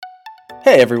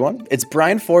Hey everyone, it's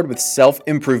Brian Ford with Self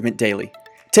Improvement Daily.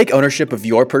 Take ownership of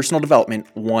your personal development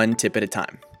one tip at a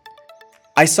time.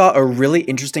 I saw a really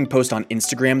interesting post on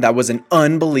Instagram that was an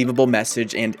unbelievable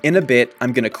message, and in a bit,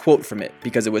 I'm going to quote from it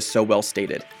because it was so well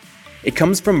stated. It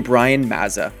comes from Brian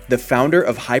Mazza, the founder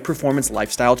of High Performance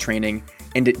Lifestyle Training,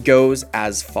 and it goes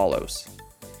as follows.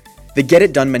 The get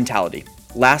it done mentality.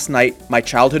 Last night, my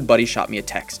childhood buddy shot me a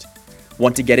text.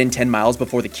 Want to get in 10 miles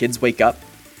before the kids wake up?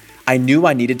 I knew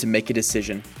I needed to make a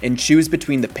decision and choose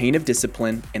between the pain of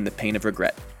discipline and the pain of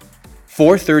regret.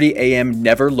 4:30 a.m.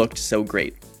 never looked so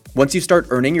great. Once you start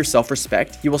earning your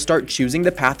self-respect, you will start choosing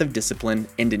the path of discipline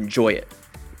and enjoy it.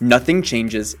 Nothing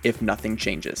changes if nothing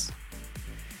changes.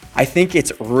 I think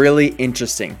it's really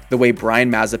interesting the way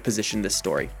Brian Mazza positioned this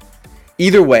story.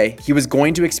 Either way, he was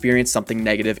going to experience something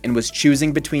negative and was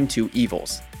choosing between two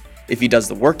evils. If he does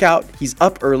the workout, he's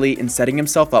up early and setting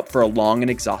himself up for a long and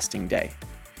exhausting day.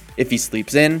 If he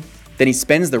sleeps in, then he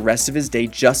spends the rest of his day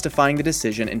justifying the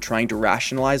decision and trying to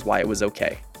rationalize why it was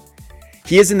okay.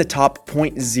 He is in the top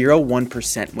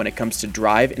 0.01% when it comes to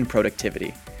drive and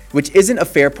productivity, which isn't a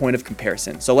fair point of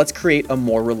comparison, so let's create a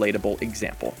more relatable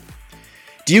example.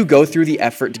 Do you go through the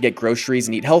effort to get groceries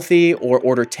and eat healthy, or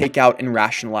order takeout and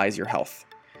rationalize your health?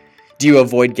 Do you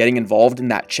avoid getting involved in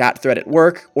that chat thread at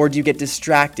work, or do you get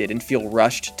distracted and feel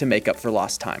rushed to make up for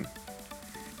lost time?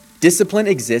 Discipline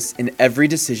exists in every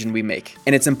decision we make,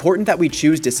 and it's important that we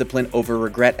choose discipline over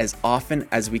regret as often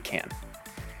as we can.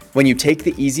 When you take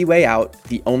the easy way out,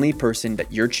 the only person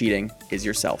that you're cheating is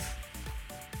yourself.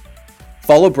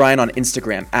 Follow Brian on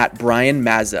Instagram at Brian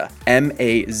Mazza,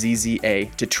 M-A-Z-Z-A,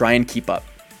 to try and keep up.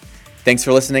 Thanks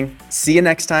for listening. See you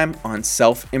next time on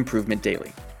Self Improvement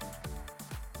Daily.